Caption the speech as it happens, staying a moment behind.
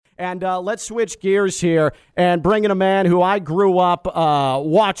And let's switch gears here and bring in a man who I grew up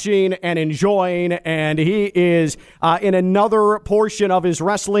watching and enjoying, and he is in another portion of his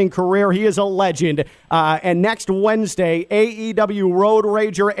wrestling career. He is a legend. And next Wednesday, AEW Road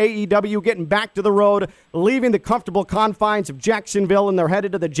Rager, AEW getting back to the road, leaving the comfortable confines of Jacksonville, and they're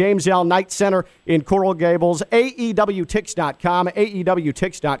headed to the James L. Knight Center in Coral Gables. AEWTix.com,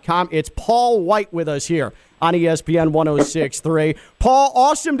 AEWTix.com. It's Paul Wight with us here on ESPN 106.3. Paul,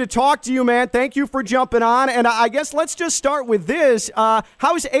 awesome to talk to you, man. Thank you for jumping on. And I guess let's just start with this.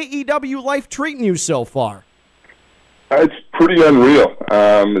 How's AEW life treating you so far? It's pretty unreal.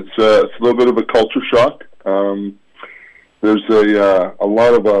 It's a little bit of a culture shock. There's a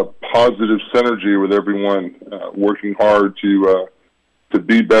lot of positive synergy with everyone working hard to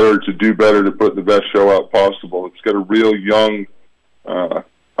be better, to do better, to put the best show out possible. It's got a real young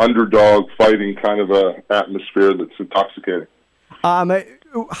underdog fighting kind of a atmosphere that's intoxicating.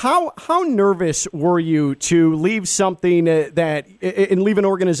 How nervous were you to leave something and leave an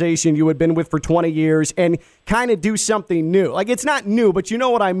organization you had been with for 20 years and kind of do something new? Like, it's not new, but you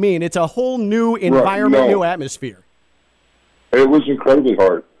know what I mean. It's a whole new environment, new atmosphere. It was incredibly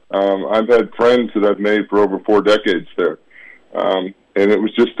hard. I've had friends that I've made for over 4 decades there, and it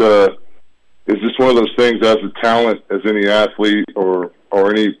was just one of those things. As a talent, as any athlete or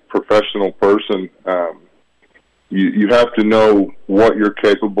any professional person, you have to know what you're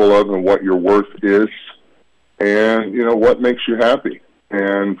capable of and what your worth is, and what makes you happy.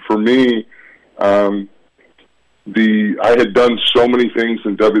 And for me, I had done so many things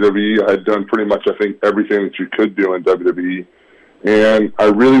in WWE. I had done pretty much, I think, everything that you could do in WWE, and I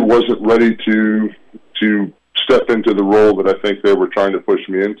really wasn't ready to step into the role that I think they were trying to push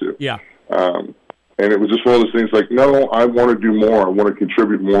me into. Yeah. And it was just one of those things like, no, I want to do more. I want to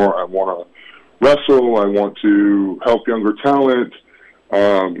contribute more. I want to wrestle. I want to help younger talent.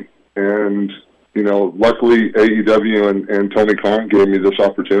 And, luckily AEW and Tony Khan gave me this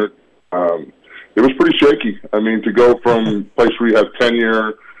opportunity. It was pretty shaky. I mean, to go from a place where you have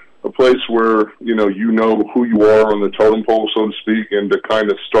tenure, a place where, you know who you are on the totem pole, so to speak, and to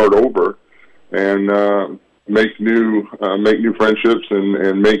kind of start over and make new friendships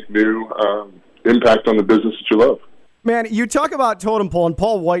and make new impact on the business that you love. Man, you talk about totem pole, and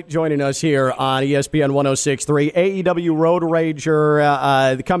Paul Wight joining us here on ESPN 106.3. AEW Road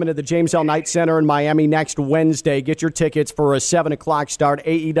Rager coming to the James L. Knight Center in Miami next Wednesday. Get your tickets for a 7 o'clock start,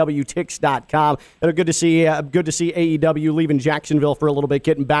 AEWTix.com. And good to see AEW leaving Jacksonville for a little bit,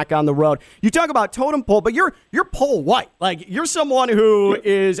 getting back on the road. You talk about totem pole, but you're Paul Wight. Like, you're someone who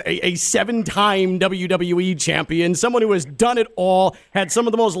is a 7-time WWE champion, someone who has done it all, had some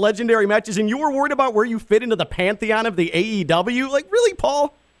of the most legendary matches, and you were worried about where you fit into the pantheon of the AEW? Like, really,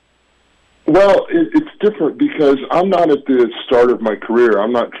 Paul? Well, it's different because I'm not at the start of my career.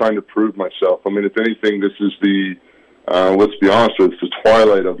 I'm not trying to prove myself. I mean, if anything, this is the, let's be honest with it, it's the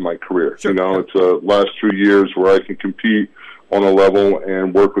twilight of my career. Sure. It's the last 2 years where I can compete on a level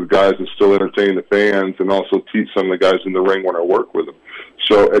and work with guys and still entertain the fans and also teach some of the guys in the ring when I work with them.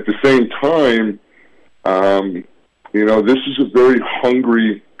 So at the same time, this is a very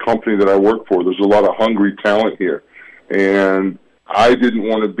hungry company that I work for. There's a lot of hungry talent here. And I didn't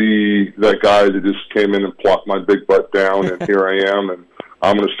want to be that guy that just came in and plopped my big butt down, and here I am, and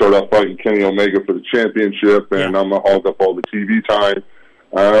I'm going to start off fighting Kenny Omega for the championship, and I'm going to hog up all the TV time.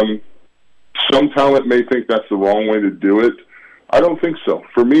 Some talent may think that's the wrong way to do it. I don't think so.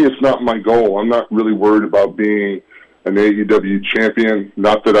 For me, it's not my goal. I'm not really worried about being an AEW champion.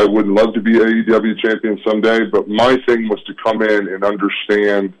 Not that I wouldn't love to be AEW champion someday, but my thing was to come in and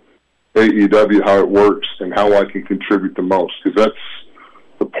understand AEW, how it works, and how I can contribute the most, because that's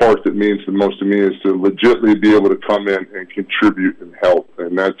the part that means the most to me, is to legitimately be able to come in and contribute and help.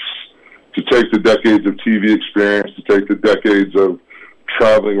 And that's to take the decades of TV experience, to take the decades of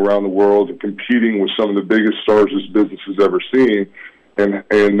traveling around the world and competing with some of the biggest stars this business has ever seen. And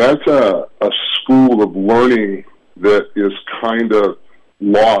that's a school of learning that is kind of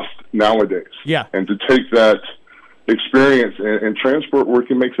lost nowadays. Yeah. And to take that experience and transport where you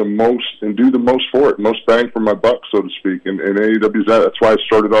can make the most and do the most for it, most bang for my buck, so to speak. And AEW's that. That's why I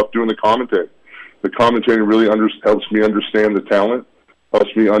started off doing the commentating. The commentating really helps me understand the talent,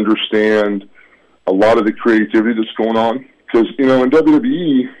 helps me understand a lot of the creativity that's going on. Because, in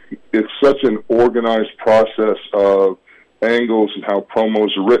WWE, it's such an organized process of angles and how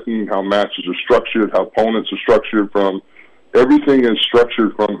promos are written, how matches are structured, how opponents are structured. From everything is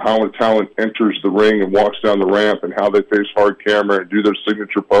structured from how a talent enters the ring and walks down the ramp and how they face hard camera and do their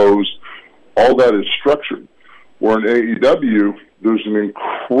signature pose. All that is structured. Where in AEW, there's an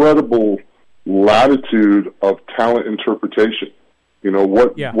incredible latitude of talent interpretation.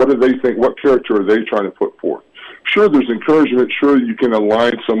 What do they think? What character are they trying to put forth? Sure, there's encouragement. Sure, you can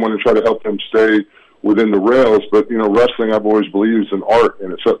align someone and try to help them stay within the rails. But, wrestling, I've always believed, is an art,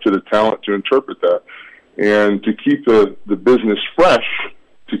 and it's up to the talent to interpret that. And to keep the business fresh,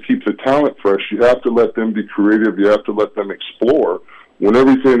 to keep the talent fresh, you have to let them be creative. You have to let them explore. When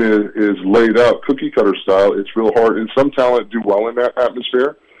everything is laid out cookie-cutter style, it's real hard. And some talent do well in that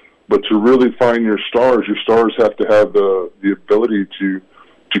atmosphere. But to really find your stars have to have the ability to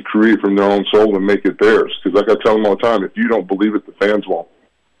create from their own soul and make it theirs. Because like I tell them all the time, if you don't believe it, the fans won't.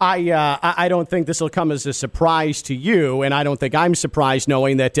 I don't think this will come as a surprise to you, and I don't think I'm surprised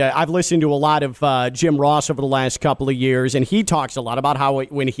knowing that I've listened to a lot of Jim Ross over the last couple of years, and he talks a lot about how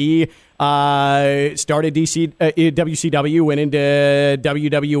when he started WCW, went into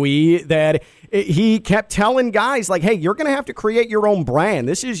WWE, that he kept telling guys, like, hey, you're going to have to create your own brand.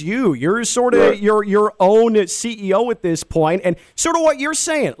 This is you. You're sort of your own CEO at this point, and sort of what you're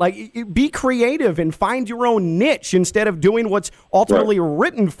saying, like, be creative and find your own niche instead of doing what's ultimately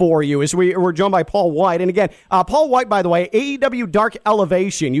written for you. As we're joined by Paul Wight. And again, Paul Wight, by the way, AEW Dark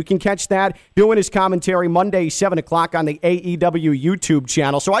Elevation. You can catch that doing his commentary Monday, 7 o'clock on the AEW YouTube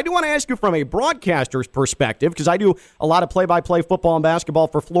channel. So I do want to ask you from a broadcaster's perspective, because I do a lot of play-by-play football and basketball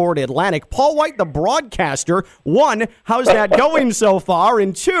for Florida Atlantic. Paul Wight, the broadcaster, one, how's that going so far?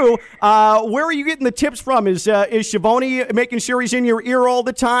 And two, where are you getting the tips from? Is Schiavone making sure he's in your ear all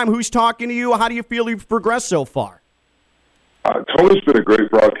the time? Who's talking to you? How do you feel you've progressed so far? Tony's been a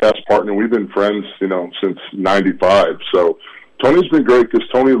great broadcast partner. We've been friends, since '95. So Tony's been great because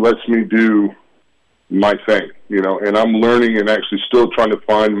Tony lets me do my thing, and I'm learning and actually still trying to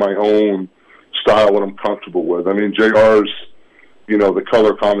find my own style, what I'm comfortable with. I mean, JR's, the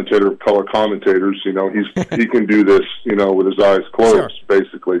color commentator of color commentators. He can do this, with his eyes closed,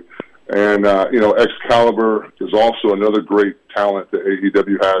 basically. And, Excalibur is also another great talent that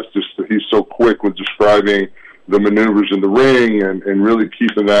AEW has. Just he's so quick with describing the maneuvers in the ring and really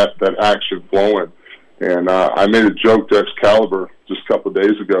keeping that action flowing. And I made a joke to Excalibur just a couple of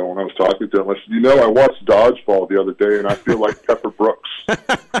days ago when I was talking to him. I said, I watched Dodgeball the other day, and I feel like Pepper Brooks.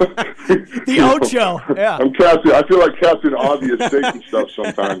 The Ocho, yeah. I feel like Captain Obvious taking stuff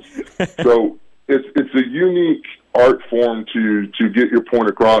sometimes. So it's a unique art form to get your point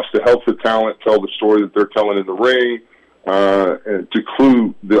across, to help the talent tell the story that they're telling in the ring, and to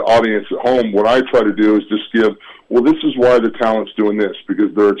clue the audience at home. What I try to do is just give, this is why the talent's doing this,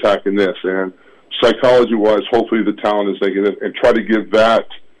 because they're attacking this. And psychology-wise, hopefully the talent is thinking it, and try to give that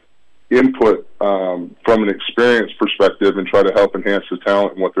input from an experience perspective and try to help enhance the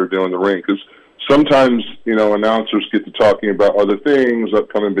talent and what they're doing in the ring. Because sometimes, announcers get to talking about other things,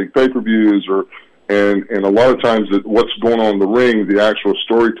 upcoming big pay-per-views, and a lot of times what's going on in the ring, the actual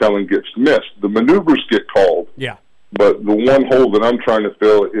storytelling gets missed. The maneuvers get called. Yeah. But the one hole that I'm trying to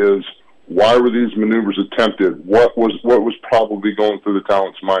fill is, why were these maneuvers attempted? What was probably going through the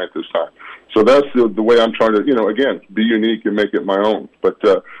talent's mind at this time? So that's the way I'm trying to, again, be unique and make it my own. But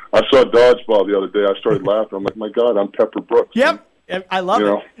I saw Dodgeball the other day. I started laughing. I'm like, my God, I'm Pepper Brooks. Yep. I love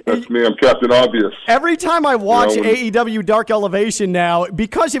it. That's me. I'm Captain Obvious. Every time I watch AEW Dark Elevation now,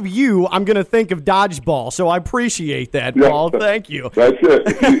 because of you, I'm going to think of Dodgeball. So I appreciate that, Paul. Thank you. That's it.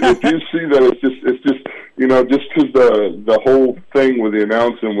 If you see that, it's just just because the whole thing with the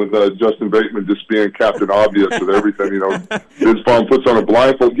announcing with Justin Bateman just being Captain Obvious with everything, his phone puts on a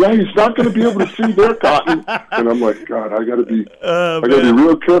blindfold. Yeah, he's not going to be able to see their cotton. And I'm like, God, I got to be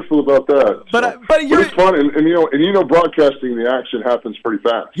real careful about that. But it's fun, and broadcasting, the action happens pretty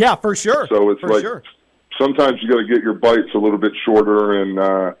fast. Yeah, for sure. So it's sometimes you got to get your bites a little bit shorter, and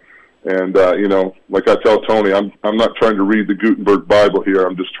like I tell Tony, I'm not trying to read the Gutenberg Bible here.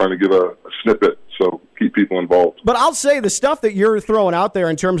 I'm just trying to give a snippet. So keep people involved. But I'll say the stuff that you're throwing out there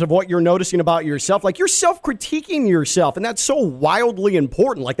in terms of what you're noticing about yourself, like you're self-critiquing yourself, and that's so wildly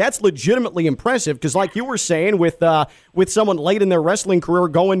important. Like that's legitimately impressive because, like you were saying, with someone late in their wrestling career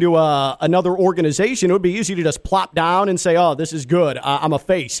going to another organization, it would be easy to just plop down and say, "Oh, this is good. I'm a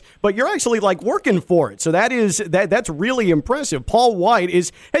face." But you're actually like working for it, so that's really impressive. Paul Wight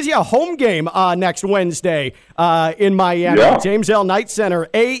has a home game next Wednesday in Miami, James L. Knight Center,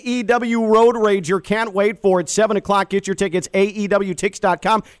 AEW Road Rager. Can't wait for it. 7 o'clock. Get your tickets,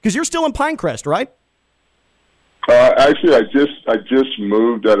 AEWTix.com, because you're still in Pinecrest, right? Actually, I just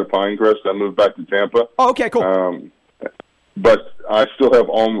moved out of Pinecrest. I moved back to Tampa. Oh, okay, cool. But I still have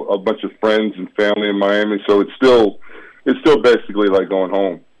a bunch of friends and family in Miami, so it's still basically like going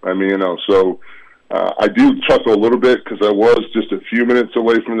home. I mean, so I do chuckle a little bit because I was just a few minutes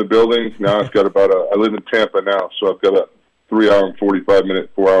away from the building. Now I've got I live in Tampa now, so I've got 3-hour and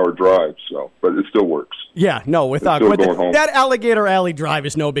 45-minute, 4-hour drive. So, but it still works. Yeah, no, without going home. That Alligator Alley drive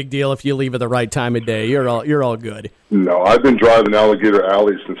is no big deal if you leave at the right time of day. You're all good. No, I've been driving Alligator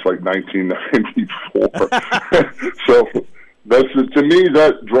Alley since like 1994. So to me,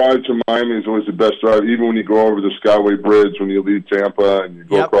 that drive to Miami is always the best drive. Even when you go over the Skyway Bridge when you leave Tampa and you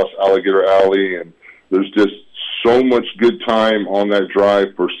go across Alligator Alley, and there's just so much good time on that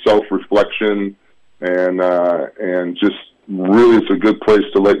drive for self-reflection and just really it's a good place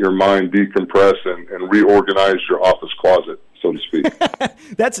to let your mind decompress and reorganize your office closet, so to speak.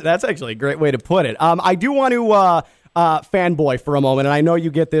 That's actually a great way to put it. I do want to fanboy for a moment, and I know you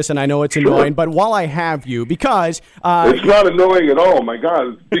get this, and I know it's annoying, but while I have you, because... it's not annoying at all, my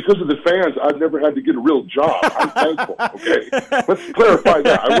God. Because of the fans, I've never had to get a real job. I'm thankful, okay? Let's clarify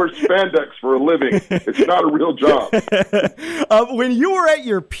that. I wear spandex for a living. It's not a real job. When you were at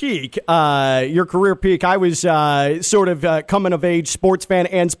your peak, your career peak, I was sort of coming-of-age sports fan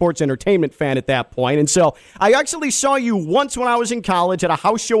and sports entertainment fan at that point, and so I actually saw you once when I was in college at a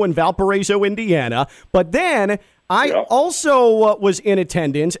house show in Valparaiso, Indiana, but then... I also was in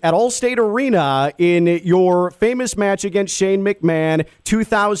attendance at Allstate Arena in your famous match against Shane McMahon,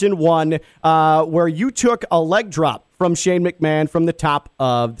 2001, where you took a leg drop from Shane McMahon from the top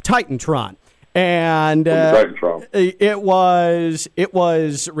of the Titantron. And it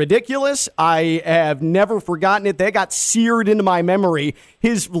was ridiculous. I have never forgotten it. They got seared into my memory.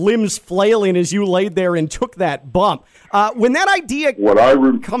 His limbs flailing as you laid there and took that bump. When that idea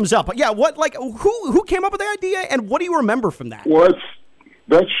comes up, who came up with the idea, and what do you remember from that? Well,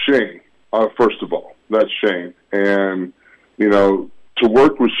 that's Shane. First of all, that's Shane, and to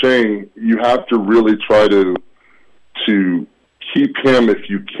work with Shane, you have to really try to keep him, if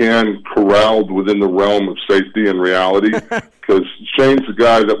you can, corralled within the realm of safety and reality, because Shane's the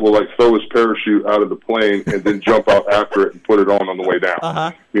guy that will throw his parachute out of the plane and then jump out after it and put it on the way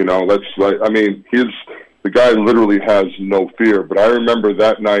down. The guy literally has no fear. But I remember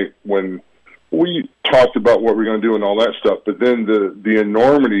that night when we talked about what we're going to do and all that stuff, but then the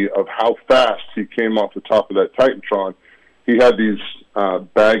enormity of how fast he came off the top of that Titantron. He had these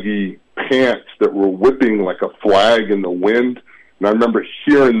baggy pants that were whipping like a flag in the wind. And I remember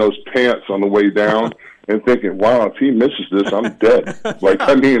hearing those pants on the way down and thinking, wow, if he misses this, I'm dead. He's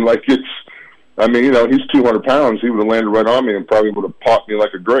 200 pounds. He would have landed right on me and probably would have popped me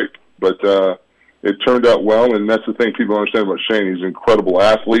like a grape. But it turned out well, and that's the thing people understand about Shane. He's an incredible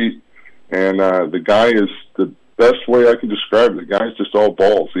athlete, and the guy is the best way I can describe it. The guy's just all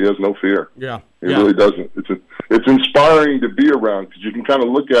balls. He has no fear. Yeah. He really doesn't. It's inspiring to be around because you can kind of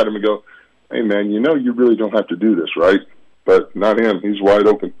look at him and go, hey, man, you really don't have to do this, right? But not him. He's wide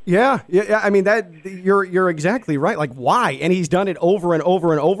open. Yeah. I mean, that you're exactly right. Like, why? And he's done it over and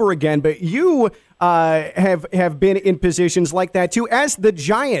over and over again. But you have been in positions like that too, as the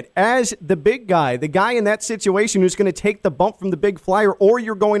giant, as the big guy, the guy in that situation who's going to take the bump from the big flyer, or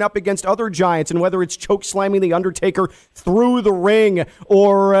you're going up against other giants, and whether it's choke slamming the Undertaker through the ring,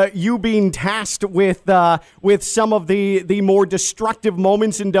 or you being tasked with some of the more destructive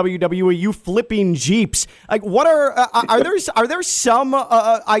moments in WWE, you flipping Jeeps. Like, what are there some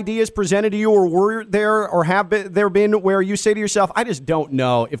ideas presented to you, or were there, or have there been, where you say to yourself, I just don't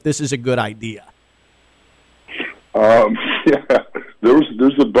know if this is a good idea?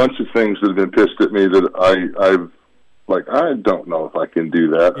 There's a bunch of things that have been pissed at me that I don't know if I can do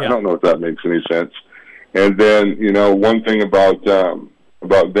that. Yeah. I don't know if that makes any sense. And then, one thing about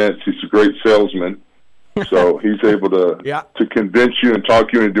Vince, he's a great salesman. So he's able to convince you and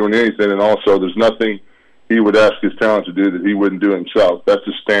talk you into doing anything. And also, there's nothing he would ask his talent to do that he wouldn't do himself. That's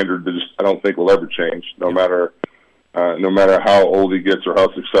a standard that I don't think will ever change, no matter how old he gets or how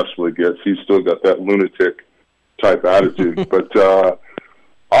successful he gets. He's still got that lunatic type attitude. But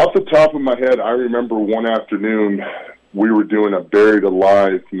off the top of my head, I remember one afternoon we were doing a Buried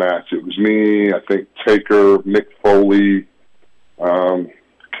Alive match. It was me, I think Taker, Mick Foley,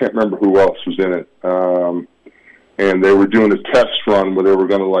 can't remember who else was in it. And they were doing a test run where they were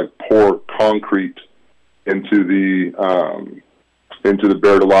going to pour concrete into the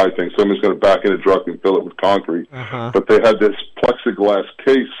Buried Alive thing. Someone's going to back in a truck and fill it with concrete. But they had this plexiglass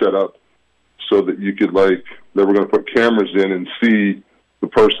case set up so that you could they were going to put cameras in and see the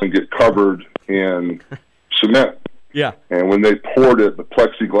person get covered in cement. Yeah. And when they poured it, the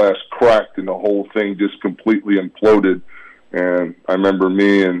plexiglass cracked and the whole thing just completely imploded. And I remember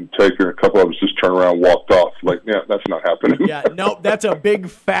me and Taker and a couple of us just turned around and walked off. That's not happening. Yeah, no, that's a big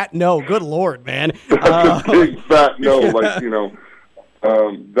fat no. Good Lord, man. That's a big fat no.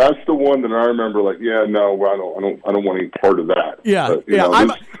 That's the one that I remember. No, I don't want any part of that. Yeah, but,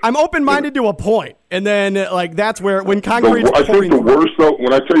 I'm open-minded to a point, and then like that's where when concrete's I think the through. worst, though,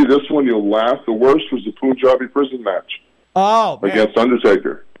 when I tell you this one, you'll laugh. The worst was the Punjabi prison match. Oh, man. Against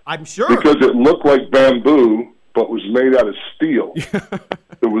Undertaker. I'm sure. Because it looked like bamboo, but was made out of steel.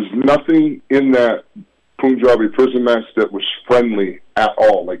 There was nothing in that Punjabi prison match that was friendly at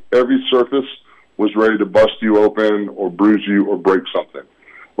all. Like every surface was ready to bust you open or bruise you or break something.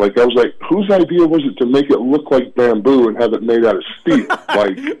 Like I was like, whose idea was it to make it look like bamboo and have it made out of steel?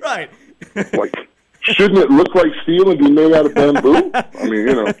 Like, right. Like, shouldn't it look like steel and be made out of bamboo? I mean,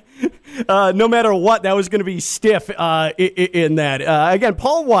 you know. No matter what, that was going to be stiff in that. Again,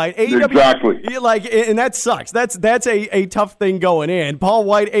 Paul Wight, AEW. Exactly. Like, and that sucks. That's a tough thing going in. Paul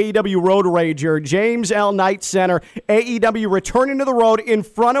Wight, AEW Road Rager, James L. Knight Center, AEW returning to the road in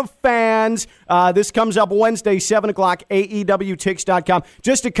front of fans. This comes up Wednesday, 7 o'clock, AEWTix.com.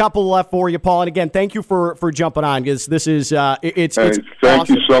 Just a couple left for you, Paul. And again, thank you for jumping on, because this is it's thank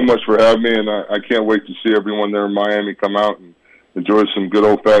awesome. you so much for having me, and I can't wait to see everyone there in Miami come out and enjoy some good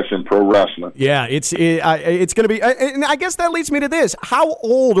old-fashioned pro wrestling. Yeah, it's going to be, and I guess that leads me to this. How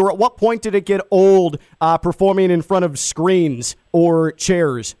old, or at what point did it get old performing in front of screens or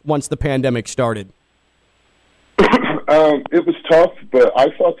chairs once the pandemic started? It was tough, but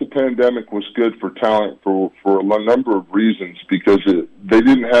I thought the pandemic was good for talent for a number of reasons, because they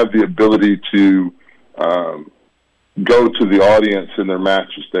didn't have the ability to go to the audience in their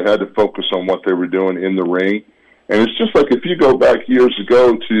matches. They had to focus on what they were doing in the ring. And it's just like if you go back years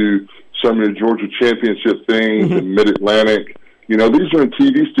ago to some of the Georgia Championship things in Mid-Atlantic, you know, these are in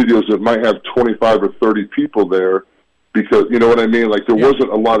TV studios that might have 25 or 30 people there because, you know what I mean? Like there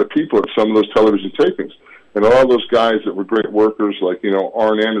wasn't a lot of people at some of those television tapings. And all those guys that were great workers like, you know,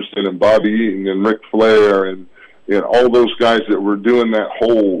 Arn Anderson and Bobby Eaton and Ric Flair and all those guys that were doing that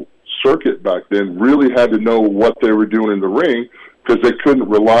whole circuit back then really had to know what they were doing in the ring, because they couldn't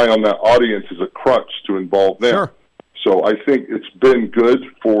rely on that audience as a crutch to involve them. Sure. So I think it's been good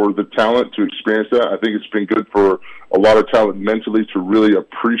for the talent to experience that. I think it's been good for a lot of talent mentally to really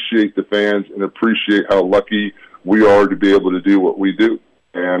appreciate the fans and appreciate how lucky we are to be able to do what we do.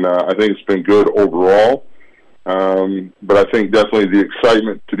 And I think it's been good overall. But I think definitely the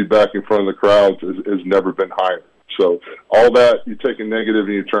excitement to be back in front of the crowds has never been higher. So all that, you take a negative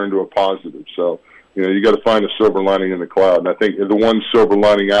and you turn to a positive. So, you know, you got to find a silver lining in the cloud. And I think the one silver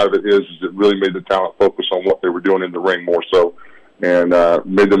lining out of it is it really made the talent focus on what they were doing in the ring more so, and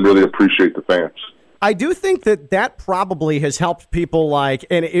made them really appreciate the fans. I do think that probably has helped people like,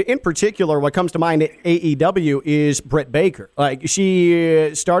 and in particular, what comes to mind at AEW is Britt Baker. Like,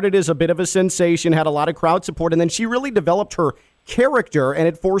 she started as a bit of a sensation, had a lot of crowd support, and then she really developed her character, and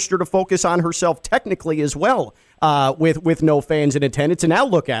it forced her to focus on herself technically as well, with no fans in attendance. And now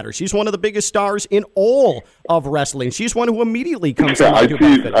look at her; she's one of the biggest stars in all of wrestling. She's one who immediately comes to mind.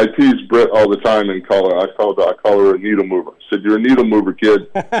 I tease Britt all the time and I call her a needle mover. I said, "You're a needle mover, kid."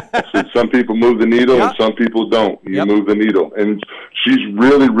 I said, "Some people move the needle and some people don't. You move the needle," and she's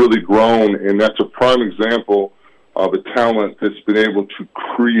really, really grown, and that's a prime example of a talent that's been able to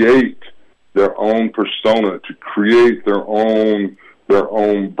create their own persona, to create their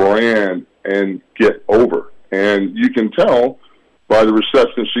own brand and get over. And you can tell by the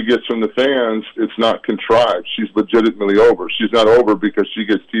reception she gets from the fans, it's not contrived. She's legitimately over. She's not over because she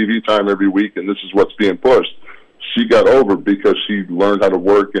gets TV time every week and this is what's being pushed. She got over because she learned how to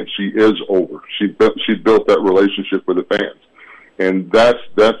work, and she is over. She built that relationship with the fans. And that's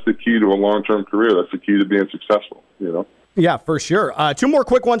the key to a long-term career. That's the key to being successful, you know? Yeah, for sure. Two more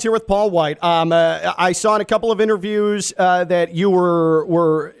quick ones here with Paul Wight. I saw in a couple of interviews that you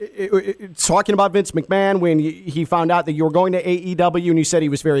were talking about Vince McMahon when he found out that you were going to AEW, and you said he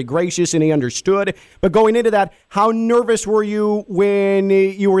was very gracious and he understood. But going into that, how nervous were you when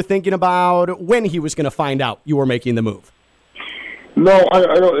you were thinking about when he was going to find out you were making the move? No,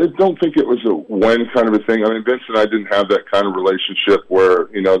 I don't think it was a when kind of a thing. I mean, Vince and I didn't have that kind of relationship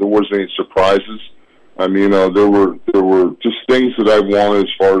where, you know, there wasn't any surprises. I mean, there were just things that I wanted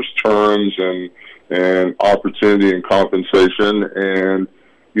as far as terms and opportunity and compensation, and,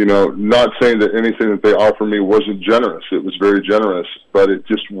 you know, not saying that anything that they offered me wasn't generous. It was very generous, but it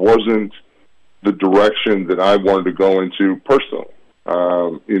just wasn't the direction that I wanted to go into personally.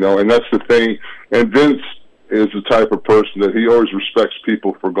 You know, and that's the thing. And Vince is the type of person that he always respects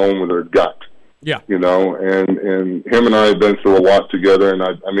people for going with their gut. Yeah, you know, and him and I have been through a lot together, and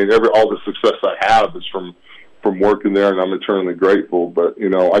I mean, all the success I have is from working there, and I'm eternally grateful. But you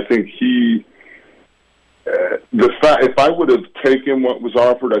know, I think if I would have taken what was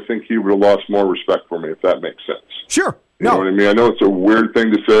offered, I think he would have lost more respect for me, if that makes sense. Sure. You know what I mean? I know it's a weird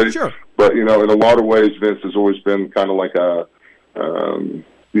thing to say, sure, but you know, in a lot of ways, Vince has always been kind of like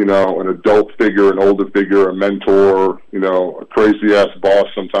an adult figure, an older figure, a mentor, a crazy ass boss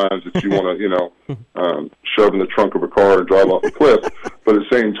sometimes that you want to, shove in the trunk of a car and drive off a cliff. But at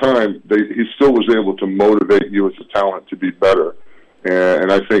the same time, he still was able to motivate you as a talent to be better.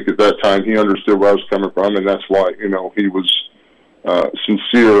 And I think at that time he understood where I was coming from, and that's why, he was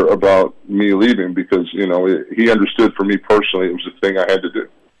sincere about me leaving, because, he understood for me personally it was the thing I had to do.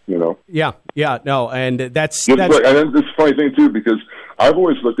 Yeah, no, and that's and it's a funny thing too, because I've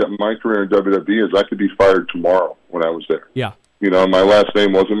always looked at my career in WWE as I could be fired tomorrow when I was there. Yeah, my last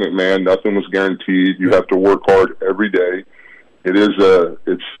name wasn't McMahon. Nothing was guaranteed. You have to work hard every day. It is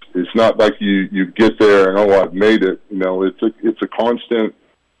it's not like you get there and I've made it. It's a constant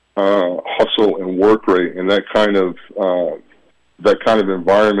hustle and work rate, and that kind of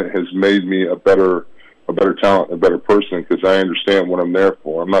environment has made me a better talent, a better person, because I understand what I'm there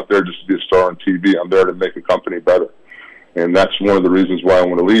for. I'm not there just to be a star on TV. I'm there to make a company better. And that's one of the reasons why I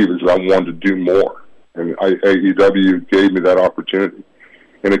want to leave, is that I wanted to do more. And AEW gave me that opportunity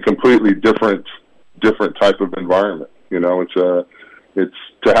in a completely different type of environment. It's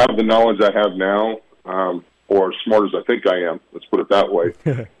to have the knowledge I have now, or as smart as I think I am, let's put it that way,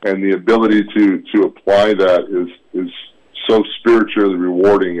 and the ability to apply that is so spiritually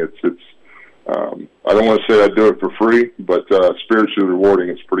rewarding. It's I don't want to say I do it for free, but spiritually rewarding.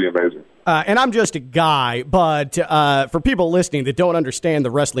 It's pretty amazing. And I'm just a guy, but for people listening that don't understand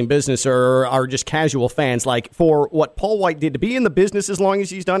the wrestling business or are just casual fans, like for what Paul Wight did to be in the business as long as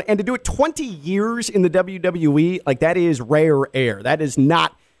he's done and to do it 20 years in the WWE, like that is rare air. That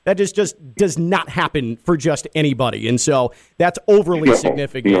just does not happen for just anybody. And so that's overly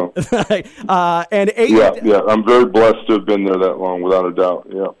significant. And I'm very blessed to have been there that long, without a doubt.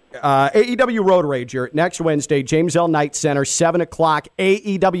 Yeah. AEW Road Rager next Wednesday, James L. Knight Center, 7 o'clock,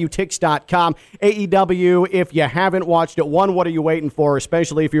 AEWTix.com. AEW, if you haven't watched it, one, what are you waiting for,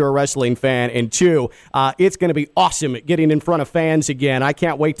 especially if you're a wrestling fan? And two, it's going to be awesome getting in front of fans again. I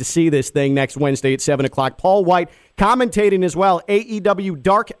can't wait to see this thing next Wednesday at 7 o'clock. Paul Wight commentating as well, AEW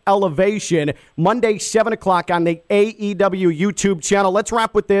Dark Elevation, Monday, 7 o'clock on the AEW YouTube channel. Let's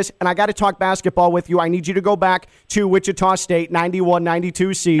wrap with this, and I got to talk basketball with you. I need you to go back to Wichita State,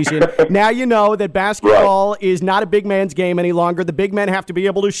 91-92 season. Now you know that basketball is not a big man's game any longer. The big men have to be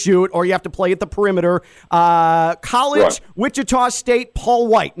able to shoot, or you have to play at the perimeter. College, Wichita State, Paul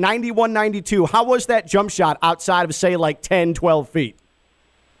Wight, 91-92. How was that jump shot outside of, say, like 10, 12 feet?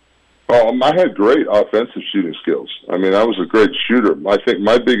 I had great offensive shooting skills. I mean, I was a great shooter. I think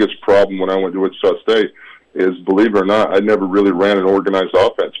my biggest problem when I went to Wichita State is, believe it or not, I never really ran an organized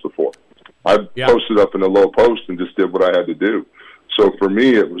offense before. I posted up in the low post and just did what I had to do. So for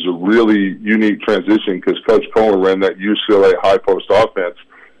me, it was a really unique transition, because Coach Cohen ran that UCLA high post offense.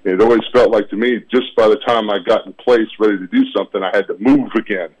 And it always felt like to me, just by the time I got in place ready to do something, I had to move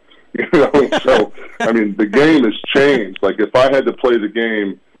again. So, I mean, the game has changed. Like, if I had to play the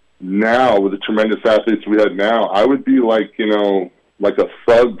game now with the tremendous athletes we had now, I would be like, like a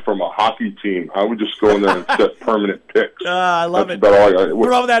thug from a hockey team. I would just go in there and set permanent picks. I love That's it. about all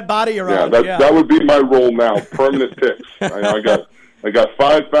Throw that body around. That would be my role now, permanent picks. I got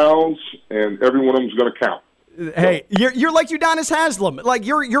 5 fouls, and every one of them is going to count. Hey, you're like Udonis Haslem. Like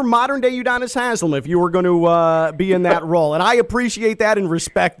you're modern day Udonis Haslem if you were going to be in that role, and I appreciate that and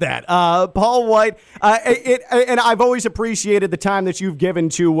respect that. Paul Wight, and I've always appreciated the time that you've given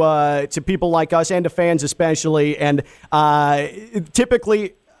to people like us and to fans especially. And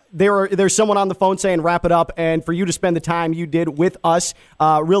typically, there's someone on the phone saying wrap it up, and for you to spend the time you did with us,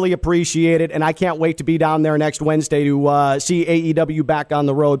 really appreciate it. And I can't wait to be down there next Wednesday to see AEW back on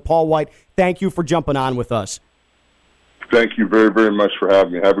the road. Paul Wight, thank you for jumping on with us. Thank you very, very much for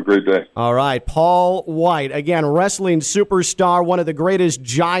having me. Have a great day. All right. Paul Wight, again, wrestling superstar, one of the greatest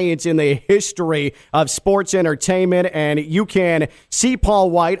giants in the history of sports entertainment. And you can see Paul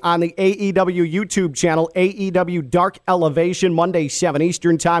Wight on the AEW YouTube channel, AEW Dark Elevation, Monday, 7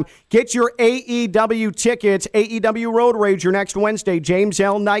 Eastern Time. Get your AEW tickets, AEW Road Rager next Wednesday, James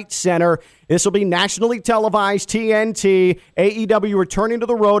L. Knight Center. This will be nationally televised, TNT, AEW returning to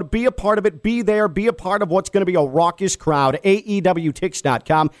the road. Be a part of it. Be there. Be a part of what's going to be a raucous crowd.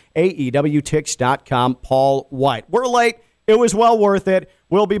 AEWTix.com, AEWTix.com, Paul Wight. We're late. It was well worth it.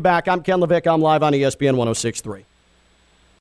 We'll be back. I'm Ken Levick. I'm live on ESPN 106.3.